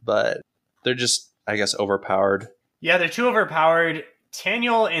mind, but they're just, I guess, overpowered. Yeah, they're too overpowered.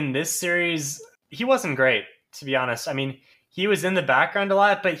 Taniel in this series, he wasn't great, to be honest. I mean, he was in the background a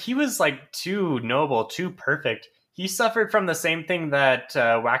lot, but he was like too noble, too perfect. He suffered from the same thing that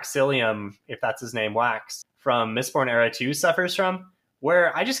Waxilium, if that's his name, Wax, from Mistborn Era 2 suffers from,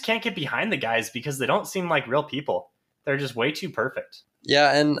 where I just can't get behind the guys because they don't seem like real people. They're just way too perfect.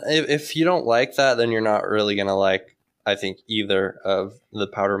 Yeah, and if you don't like that, then you're not really going to like, I think, either of the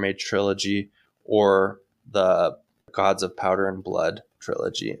Powder Mage trilogy or the Gods of Powder and Blood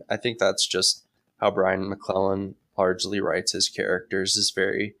trilogy. I think that's just how Brian McClellan largely writes his characters, is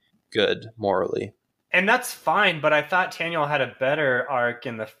very good morally. And that's fine, but I thought Taniel had a better arc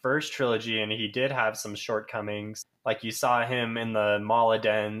in the first trilogy, and he did have some shortcomings. Like you saw him in the Mala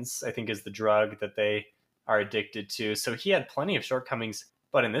dens, I think is the drug that they are addicted to. So he had plenty of shortcomings,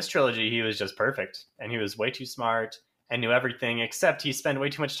 but in this trilogy, he was just perfect. And he was way too smart and knew everything, except he spent way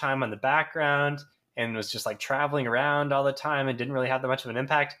too much time on the background and was just like traveling around all the time and didn't really have that much of an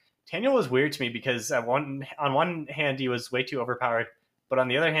impact. Taniel was weird to me because on one hand, he was way too overpowered. But on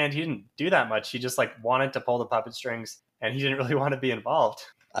the other hand, he didn't do that much. He just like wanted to pull the puppet strings, and he didn't really want to be involved.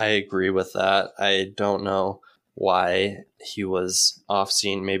 I agree with that. I don't know why he was off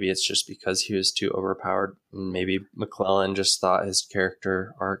scene. Maybe it's just because he was too overpowered. Maybe McClellan just thought his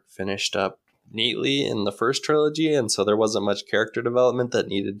character arc finished up neatly in the first trilogy, and so there wasn't much character development that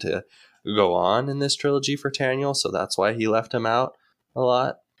needed to go on in this trilogy for Taniel, so that's why he left him out a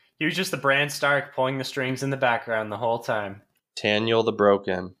lot. He was just the Bran Stark pulling the strings in the background the whole time. Taniel the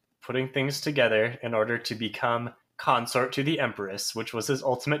Broken. Putting things together in order to become consort to the Empress, which was his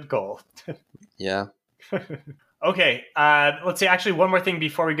ultimate goal. Yeah. Okay, let's see. Actually, one more thing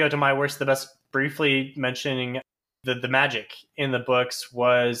before we go to my worst, the best, briefly mentioning the magic in the books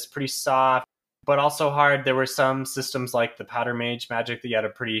was pretty soft, but also hard. There were some systems like the Powder Mage magic that you had a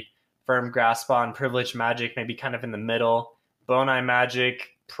pretty firm grasp on. Privileged magic, maybe kind of in the middle. Bone Eye magic,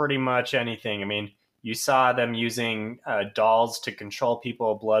 pretty much anything. I mean, you saw them using dolls to control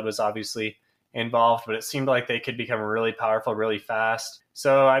people. Blood was obviously involved, but it seemed like they could become really powerful really fast.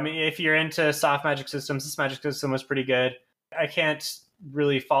 So, I mean, if you're into soft magic systems, this magic system was pretty good. I can't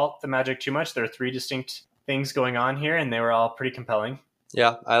really fault the magic too much. There are 3 distinct things going on here, and they were all pretty compelling.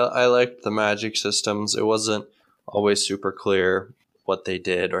 Yeah, I liked the magic systems. It wasn't always super clear what they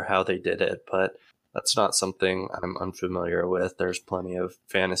did or how they did it, but that's not something I'm unfamiliar with. There's plenty of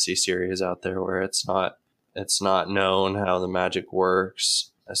fantasy series out there where it's not known how the magic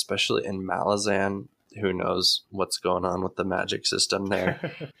works, especially in Malazan. Who knows what's going on with the magic system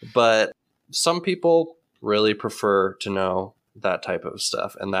there. But some people really prefer to know that type of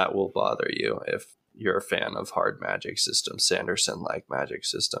stuff, and that will bother you if you're a fan of hard magic systems, Sanderson-like magic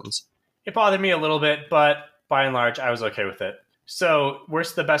systems. It bothered me a little bit, but by and large, I was okay with it. So,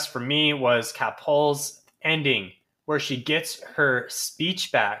 worst the best for me was Capol's ending, where she gets her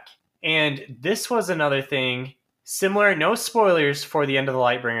speech back. And this was another thing similar, no spoilers for the end of the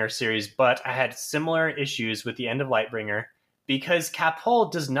Lightbringer series, but I had similar issues with the end of Lightbringer because Capol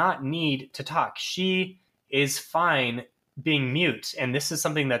does not need to talk. She is fine being mute, and this is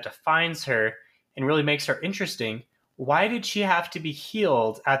something that defines her and really makes her interesting. Why did she have to be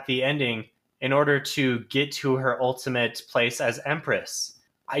healed at the ending in order to get to her ultimate place as Empress?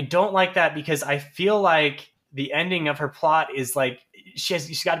 I don't like that because I feel like the ending of her plot is like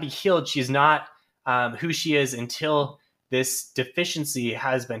she's got to be healed. She's not who she is until this deficiency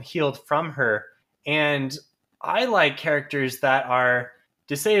has been healed from her. And I like characters that are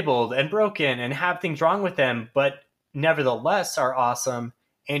disabled and broken and have things wrong with them, but nevertheless are awesome.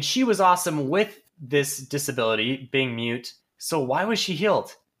 And she was awesome with this disability, being mute. So why was she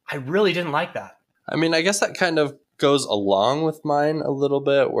healed? I really didn't like that. I mean, I guess that kind of goes along with mine a little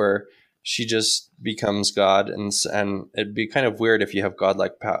bit, where she just becomes God, and it'd be kind of weird if you have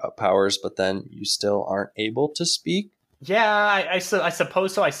godlike powers, but then you still aren't able to speak. Yeah, I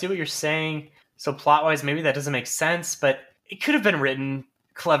suppose so. I see what you're saying. So plot-wise, maybe that doesn't make sense, but it could have been written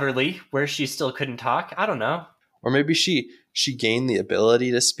cleverly where she still couldn't talk. I don't know. Or maybe she gained the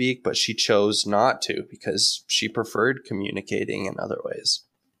ability to speak, but she chose not to because she preferred communicating in other ways.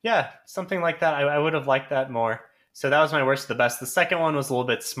 Yeah, something like that. I would have liked that more. So that was my worst of the best. The second one was a little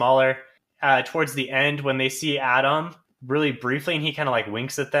bit smaller. Towards the end, when they see Adam really briefly and he kind of like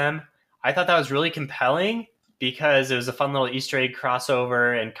winks at them, I thought that was really compelling because it was a fun little Easter egg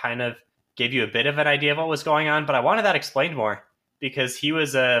crossover and kind of gave you a bit of an idea of what was going on. But I wanted that explained more because he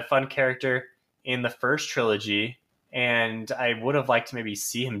was a fun character in the first trilogy, and I would have liked to maybe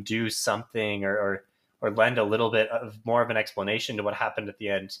see him do something or lend a little bit of more of an explanation to what happened at the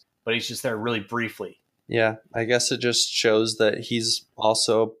end. But he's just there really briefly. Yeah, I guess it just shows that he's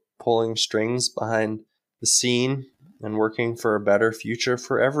also pulling strings behind the scene and working for a better future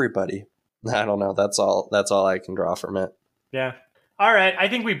for everybody. I don't know. That's all I can draw from it. Yeah. All right. I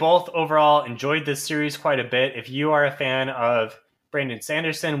think we both overall enjoyed this series quite a bit. If you are a fan of Brandon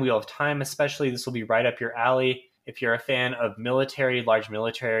Sanderson, Wheel of Time especially, this will be right up your alley. If you're a fan of large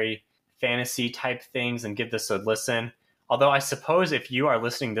military fantasy type things, and give this a listen. Although I suppose if you are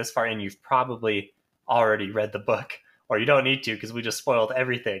listening this far in, you've probably already read the book, or you don't need to because we just spoiled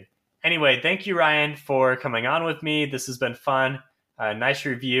everything. Anyway, thank you, Ryan, for coming on with me. This has been fun. A nice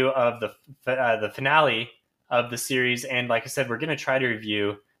review of the finale of the series. And like I said, we're going to try to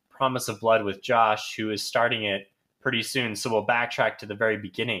review Promise of Blood with Josh, who is starting it pretty soon. So we'll backtrack to the very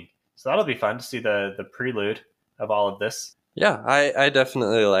beginning. So that'll be fun to see the prelude of all of this. Yeah, I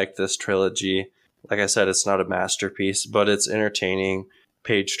definitely like this trilogy. Like I said, it's not a masterpiece, but it's entertaining,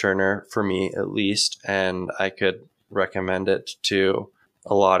 page turner for me at least, and I could recommend it to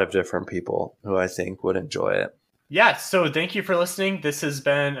a lot of different people who I think would enjoy it. Yeah, so thank you for listening. This has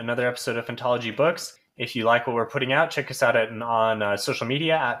been another episode of Phantology Books. If you like what we're putting out, check us out on social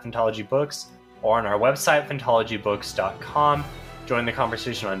media at Phantology Books or on our website, phantologybooks.com. Join the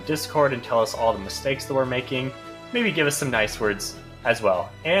conversation on Discord and tell us all the mistakes that we're making. Maybe give us some nice words as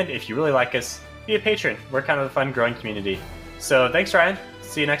well. And if you really like us, be a patron. We're kind of a fun growing community. So thanks, Ryan.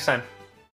 See you next time.